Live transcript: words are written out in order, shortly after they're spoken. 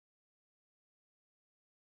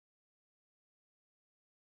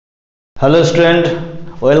Hello student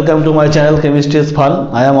welcome to my channel chemistry is फान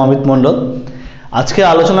I am Amit मंडल। आज के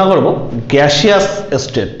आलोचना करब গ্যাসিয়াস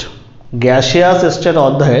स्टेट। গ্যাসিয়াস स्टेट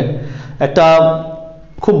अध्याय एक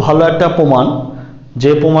खूब भालो एक प्रमाण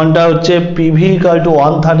जे प्रमाणटा होच्छे PV equal to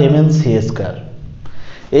 1/3 mn c square.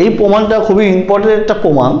 এই প্রমাণটা খুবই ইম্পর্টেন্ট একটা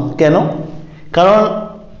প্রমাণ। কেন? কারণ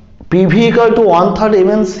PV equal to 1/3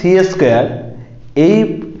 mn c square এই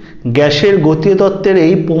গ্যাসের গতীয় তত্ত্বের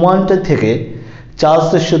এই প্রমাণটা থেকে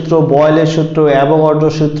চার্লসের सूत्र, বয়েলের सूत्र,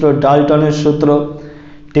 অ্যাভোগাড্রোর सूत्र, ডাল্টনের सूत्र,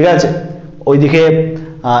 ठीक है, ওইদিকে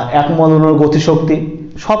এক মৌলের গতিশক্তি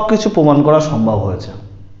সবকিছু প্রমাণ করা সম্ভব হয়েছে।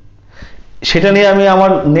 সেটা নিয়ে আমি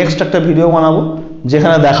আমার নেক্সট একটা ভিডিও বানাবো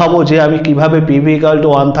যেখানে দেখাবো যে আমি কিভাবে PV equal to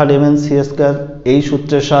 1/3 mn c square এই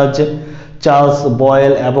সূত্রের সাহায্যে চার্লস,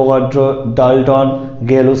 বয়েল, অ্যাভোগাড্রো, ডাল্টন,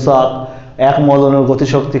 গেলুসাক এক মৌলের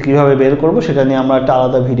গতিশক্তি কিভাবে বের করব সেটা নিয়ে আমরা একটা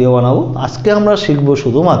আলাদা ভিডিও বানাবো। আজকে আমরা শিখব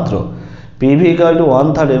শুধুমাত্র PV equal to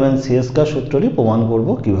 1/3 mn c square सूत्रটি প্রমাণ করব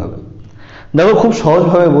কিভাবে। দেখো খুব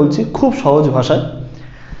সহজভাবে বলছি, খুব সহজ ভাষায়।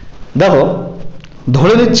 দেখো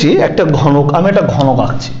ধরে নিচ্ছি একটা ঘনক, আমি একটা ঘনক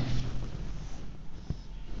আঁকছি।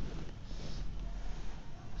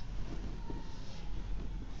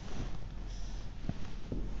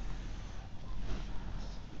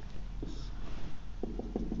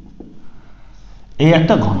 এই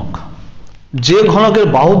একটা ঘনক, যে ঘনকের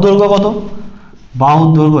বাহুর দৈর্ঘ্য কত? বাহুর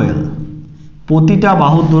দৈর্ঘ্য l, প্রতিটা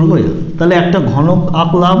বাহুর দৈর্ঘ্য l। তাহলে একটা ঘনক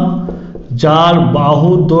আঁকলাম যার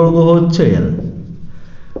বাহুর দৈর্ঘ্য হচ্ছে l,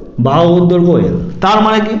 বাহুর দৈর্ঘ্য l। তার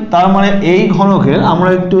মানে কি? তার মানে এই ঘনকের আমরা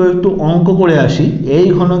একটু একটু অঙ্ক করে আসি। এই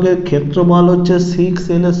ঘনকের ক্ষেত্রফল হচ্ছে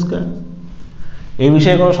 6l স্কয়ার। এই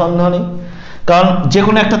বিষয়ে কোনো সন্দেহ নেই। কারণ যে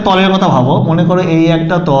কোনো একটা তলের কথা ভাবো, মনে করো এই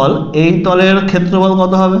একটা তল, এই তলের ক্ষেত্রফল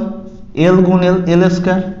কত হবে? l গুণ l, l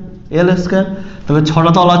square, l square. তাহলে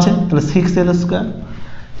 6টা তল আছে, তাহলে 6l স্কয়ার।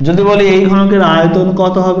 যদি বলি এই ঘনকের আয়তন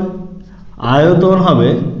কত হবে? আয়তন হবে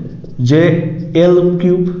যে l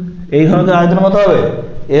কিউব। এই ঘনকের আয়তন কত হবে?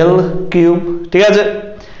 l কিউব, ঠিক আছে।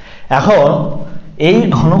 এখন এই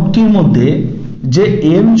ঘনকটির মধ্যে যে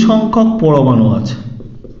n সংখ্যক পরমাণু আছে,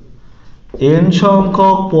 n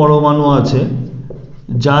সংখ্যক পরমাণু আছে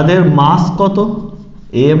যাদের মাস কত?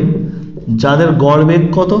 m, যাদের গড়বেগ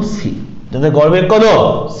কত? c, যাদের গড়বেগ কত?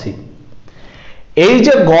 c। এই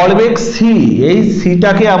যে গড়বেগ c, এই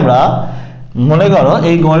সিটাকে আমরা মনে করো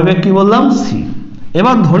এই গড়বেগ কি বললাম? c।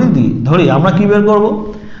 এবার ধরি আমরা কি বের করব?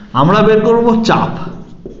 আমরা বের করব চাপ,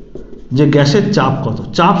 যে গ্যাসের চাপ কত।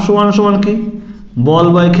 চাপ সমান সমান কি? বল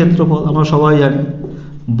বাই ক্ষেত্রফল। আমরা সবাই জানি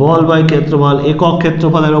বল বাই ক্ষেত্রফল, একক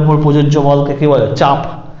ক্ষেত্রফলের উপর প্রযোজ্য বলকে কি বলে? চাপ।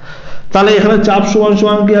 তাহলে এখানে চাপ সমান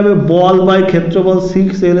সমান কি হবে? বল বাই ক্ষেত্রফল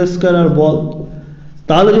 6l স্কয়ার আর বল।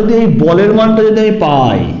 তাহলে যদি এই বলের মানটা যদি আমি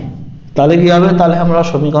পাই তাহলে কি হবে? তাহলে আমরা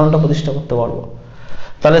সমীকরণটা প্রতিষ্ঠা করতে পারবো।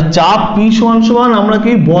 তাহলে চাপ P সমান সমান আমরা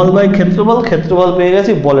কি বল বাই ক্ষেত্রফল, ক্ষেত্রফল পেয়ে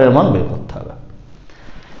গেছি, বলের মান বের করতে হবে,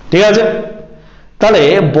 ঠিক আছে। তাহলে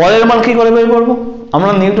বলের মান কি করে বের করবো?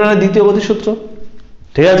 আমরা নিউটনের দ্বিতীয় গতিসূত্র,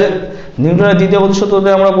 ঠিক আছে। নিউটনের দ্বিতীয় গতিসূত্রতে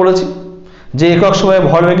আমরা পড়েছি যে একক সময়ে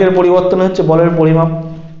ভরবেগের পরিবর্তন হচ্ছে বলের পরিমাপ।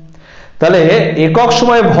 তাহলে একক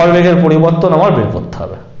সময়ে ভরবেগের পরিবর্তন আমার বের করতে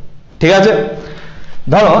হবে, ঠিক আছে।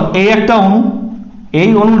 ধরো এই একটা অণু, এই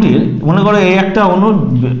অণুটির মনে করো এই একটা অণুর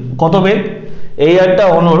কত বেগ? এই একটা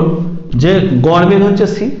অণুর যে গড় বেগ হচ্ছে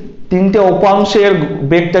c। তিনটে উপাংশের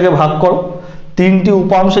বেগটাকে ভাগ করো। তিনটি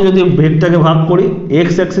উপাংশে যদি বেগটাকে ভাগ করি, x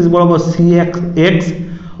অ্যাক্সিস বরাবর cx,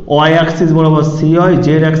 y অ্যাক্সিস বরাবর cy, z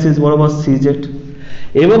অ্যাক্সিস বরাবর cz।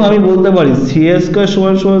 এবং আমি বলতে পারি c স্কয়ার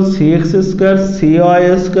সমান সমান cx square, cy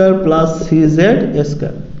square plus cz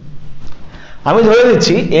square. আমি ধরে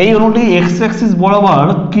দিচ্ছি এই অণুটি x অ্যাক্সিস বরাবর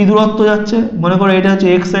কি দূরত্ব যাচ্ছে? মনে করো এটা হচ্ছে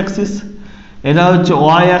x অ্যাক্সিস, এটা হচ্ছে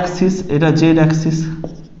y অ্যাক্সিস, এটা z অ্যাক্সিস,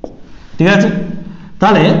 ঠিক আছে।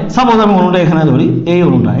 তাহলে সাপোজ আমি অণুটা এখানে ধরি, এই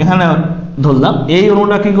অণুটা এখানে ধরলাম। এই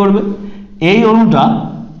অণুটা কি করবে? এই অণুটা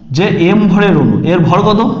যে m ভরের অণু, এর ভর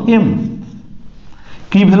কত? m।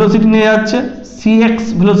 কি ভেলোসিটি নিয়ে যাচ্ছে? cx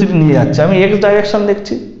ভেলোসিটি নিয়ে যাচ্ছে। আমি x ডাইরেকশন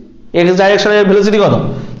দেখছি, x ডাইরেকশনের ভেলোসিটি কত?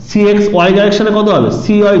 cx, y ডাইরেকশনে কত হবে?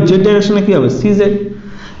 cy, z ডাইরেকশনে কি হবে? cz।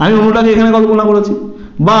 আমি অণুটাকে এখানে কল্পনা করেছি,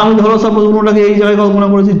 বা আমি ধরো সাপোজ অণুটাকে এই জায়গায় কল্পনা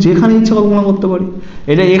করেছি, যেখানে ইচ্ছা কল্পনা করতে পারি।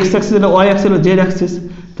 এটা x অ্যাক্সিস, এটা y অ্যাক্সিস, এটা z অ্যাক্সিস।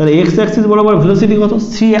 তাহলে x অ্যাক্সিস বরাবর ভেলোসিটি কত?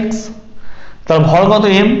 cx। তার ভর কত?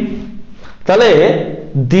 m। তাহলে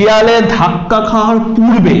দেয়ালে ধাক্কা খাওয়ার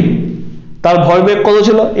পূর্বে তার ভরবেগ কত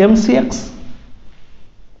ছিল? mcx,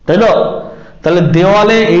 তাই তো? তাহলে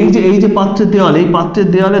দেওয়ালে এই যে পাত্রের দেওয়াল, এই পাত্রের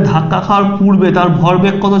দেওয়ালে ধাক্কা খাওয়ার পূর্বে তার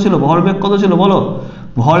ভরবেগ কত ছিল? ভরবেগ কত ছিল বলো?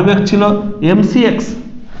 ভরবেগ ছিল mcx।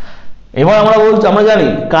 এবার আমরা জানি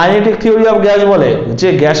কাইনেটিক থিওরি অফ গ্যাস বলে যে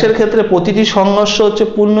গ্যাসের ক্ষেত্রে প্রতিটি সংঘর্ষ হচ্ছে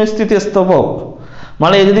পূর্ণ স্থিতি স্তবক।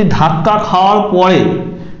 মানে যদি ধাক্কা খাওয়ার পরে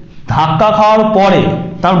ধাক্কা খাওয়ার পরে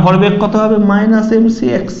তার ভরবেগ কত হবে মাইনাস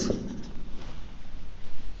mcx,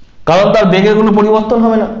 কারণ তার বেগের কোনো পরিবর্তন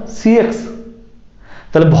হবে না cx।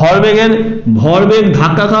 তাহলে ভরবেগ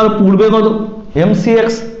ধাক্কা খাওয়ার পূর্বে কত mcx,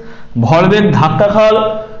 ভরবেগ ধাক্কা খাওয়ার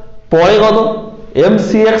পরে কত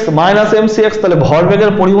mcx মাইনাস mcx, তাহলে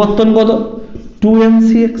ভরবেগের পরিবর্তন কত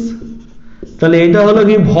 2mcx। তাহলে এটা হলো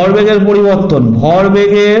কি ভরবেগের পরিবর্তন,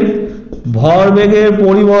 ভরবেগের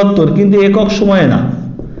পরিবর্তন কিন্তু একক সময়ে না।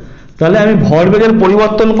 তাহলে আমি ভরবেগের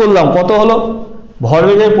পরিবর্তন করলাম, কত হলো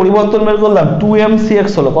ভরবেগের পরিবর্তন বের করলাম 2mcx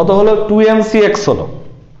হলো, কত হলো 2mcx হলো।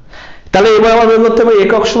 তাহলে এবার আমরা বের করতে হবে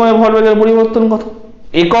একক সময়ে ভরবেগের পরিবর্তন কত,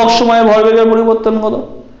 একক সময়ে ভরবেগের পরিবর্তন কত।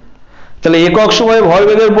 তাহলে একক সময়ে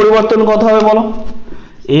ভরবেগের পরিবর্তন কত হবে বলো,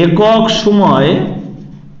 একক সময়ে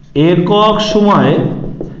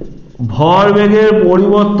ভরবেগের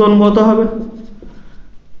পরিবর্তন কত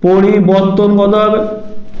হবে,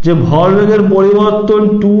 যে ভরবেগের পরিবর্তন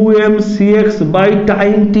 2mcx বাই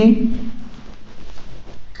টাইম t,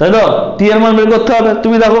 তাই তো t এর মান বের করতে হবে।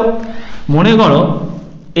 তুমি দেখো মনে করো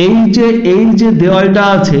এই যে দেওয়ালটা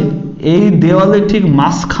আছে, এই দেওয়ালের ঠিক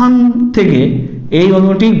মাঝখান থেকে এই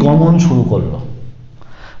অণুটি গমন শুরু করলো,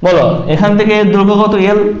 বলো এখান থেকে এর দৈর্ঘ্য কত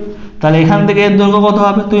l, তাহলে এখান থেকে এর দৈর্ঘ্য কত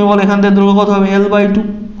হবে, তুমি বলো এখান থেকে দৈর্ঘ্য কত হবে l/2,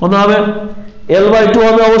 কত হবে l/2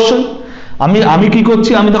 হবে অবশ্যই। আমি কি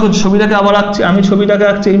করছি, আমি দেখো ছবিটাকে আবার আঁকছি,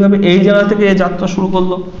 এইভাবে এই জায়গা থেকে এ যাত্রা শুরু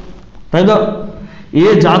করলো, তাই তো এ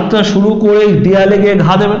যাত্রা শুরু করে দেয়ালে গিয়ে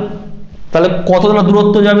ঘা দেবে, তাহলে কতটা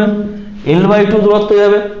দূরত্ব যাবে l/2 দূরত্ব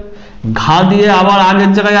যাবে, ঘা দিয়ে আবার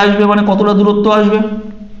আগের জায়গায় আসবে, মানে কতটা দূরত্ব আসবে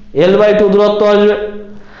l/2 দূরত্ব আসবে।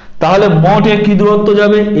 তাহলে মোট কি দূরত্ব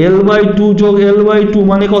যাবে l/2 যোগ l/2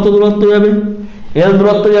 মানে কত দূরত্ব যাবে l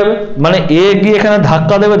দূরত্ব যাবে, মানে এ গিয়ে এখানে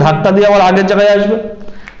ধাক্কা দেবে, ধাক্কা দিয়ে আবার আগের জায়গায় আসবে,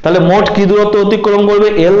 তাহলে মোট কি দূরত্ব অতিক্রম করবে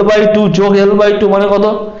l/2 যোগ l/2 মানে কত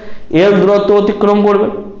l দূরত্ব অতিক্রম করবে।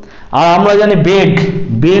 আর আমরা জানি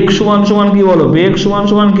বেগ সমান কি বলো, বেগ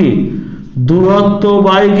সমান কি দূরত্ব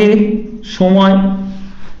বাই কি সময়।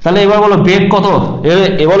 তাহলে এবার বলো বেগ কত,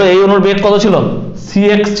 বলো এই অণুর বেগ কত ছিল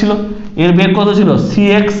cx ছিল, এর বেগ কত ছিল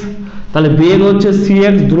cx, তাহলে বেগ হচ্ছে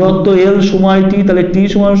cx, দূরত্ব l, সময় t, তাহলে t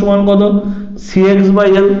সমান কত cx বাই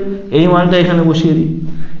l। এই মানটা এখানে বসিয়ে দিই,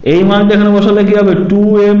 এই মানটা এখানে বসালে কি হবে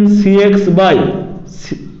 2mcx বাই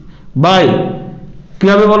কি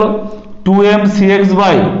হবে বলো 2mcx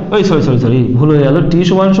বাই সরি ভুল হয়ে গেল, t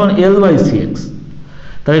সমান l বাই cx,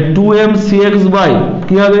 তাহলে 2mcx বাই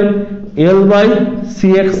কি হবে l বাই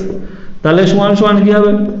cx, তাহলে সমান কি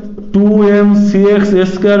হবে 2mcx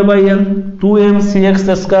square by l, 2mcx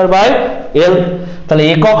square by l। তাহলে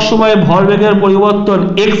একক সময়ে ভরবেগের পরিবর্তন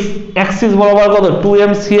x অ্যাক্সিস বরাবর কত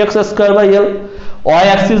 2mcx square by l, y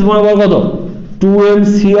Axis বরাবর কত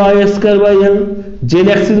 2mcy square by l, z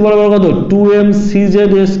Axis বরাবর কত 2mcz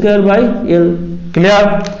square by l। Clear,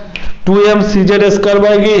 2mcz square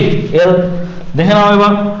by কি l। দেখে নাও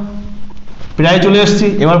এবার প্রায় চলে এসেছি,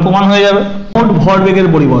 এবার প্রমাণ হয়ে যাবে। মোট ভরবেগের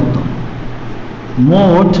পরিবর্তন,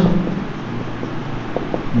 মোট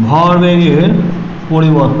ভরবেগের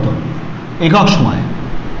পরিবর্তন একক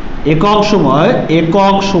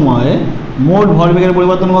সময়ে মোট ভরবেগের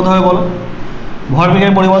পরিবর্তন কত হবে বলো,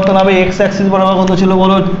 ভরবেগের পরিবর্তন হবে x অ্যাক্সিস বরাবর কত ছিল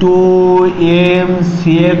বলো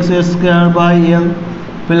 2mcx square by l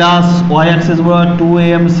plus y Axis বরাবর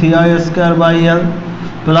 2mcy square by l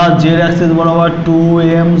plus z Axis বরাবর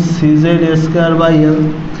 2mcz স্কয়ার বাই l।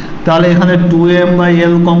 তাহলে এখানে 2m বাই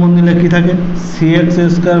l কমন নিলে কি থাকে cx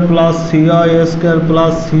square plus cy square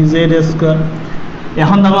plus cz square.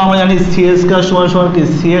 এখন দেখো আমরা জানি c স্কয়ার সমান কি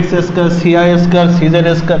cx square cy square cz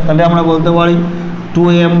square, তাহলে আমরা বলতে পারি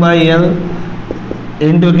 2m বাই l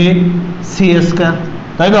ইনটু কি c স্কয়ার,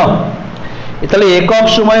 তাই তো। তাহলে একক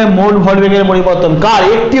সময়ে মোট ভরবেগের পরিবর্তন কার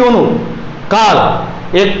একটি অণু,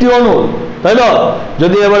 তাই তো।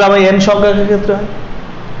 যদি এবার আমরা n সংখ্যকের ক্ষেত্রে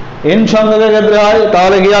হয়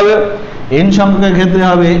তাহলে কি হবে n সংখ্যকের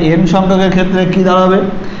ক্ষেত্রে কি দাঁড়াবে,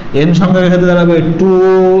 n সংখ্যকের ক্ষেত্রে দাঁড়াবে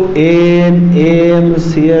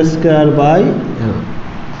 2nmc square by l,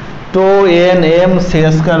 2nmc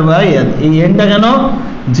square by l। এই nটা কেন,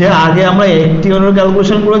 যে আগে আমরা একটি অণুর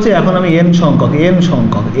ক্যালকুলেশন করেছি, এখন আমি n সংখ্যক।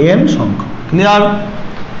 ক্লিয়ার।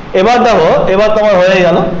 এবার দেখো, এবার তোমার হয়ে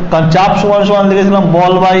গেল, কারণ চাপ সমান লিখেছিলাম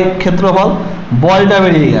বল বাই ক্ষেত্রফল, বলটা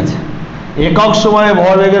বেরিয়ে গেছে, একক সময়ে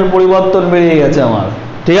ভরবেগের পরিবর্তন বেরিয়ে গেছে আমার,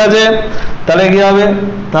 ঠিক আছে। তাহলে কি হবে,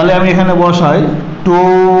 তাহলে আমি এখানে বসাই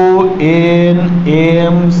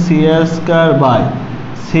 2nmc square by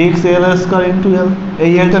 6l square into l,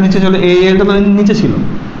 এই lটা নিচে চলে, এই lটা তো নিচে ছিল,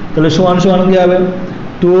 তাহলে সমান কি হবে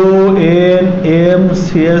 2nmc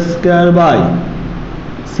square by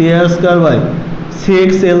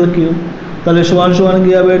 6l cube, তাহলে সমান সমান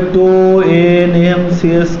কি হবে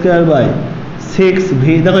 2nm/6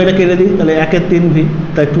 দেখো এটা কেটে দিই, তাহলে 1-এর 3v,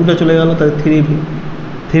 তাই 2টা চলে গেল, তাহলে 3v।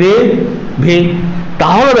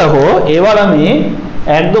 তাহলে দেখো এবার আমি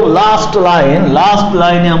একদম লাস্ট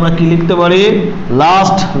লাইনে আমরা কি লিখতে পারি,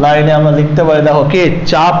 দেখো কে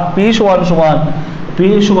চাপ p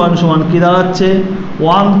সমান সমান কি দাঁড়াচ্ছে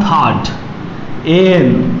 1/3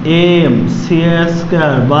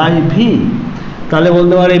 nm/v। তাহলে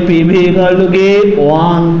বলতে পারি pv ইকুয়াল টু কি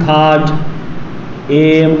 1/3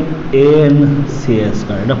 mn/।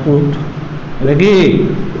 এটা প্রুফড, এটা কি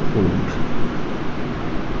প্রুফড,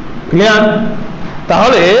 ক্লিয়ার।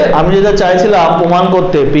 তাহলে আমি যেটা চাইছিলাম প্রমাণ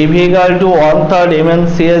করতে pv ইকুয়াল টু 1/3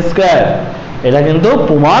 mn/2, এটা কিন্তু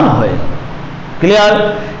প্রমাণ হয়, ক্লিয়ার।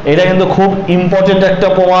 এটা কিন্তু খুব ইম্পর্টেন্ট একটা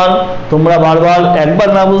প্রমাণ, তোমরা বারবার একবার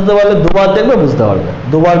না বুঝতে পারলে দুবার দেখবে বুঝতে পারবে,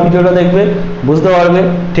 দুবার ভিডিওটা দেখবে বুঝতে পারবে,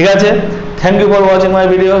 ঠিক আছে। Thank you for watching my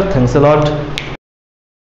video, thanks a lot.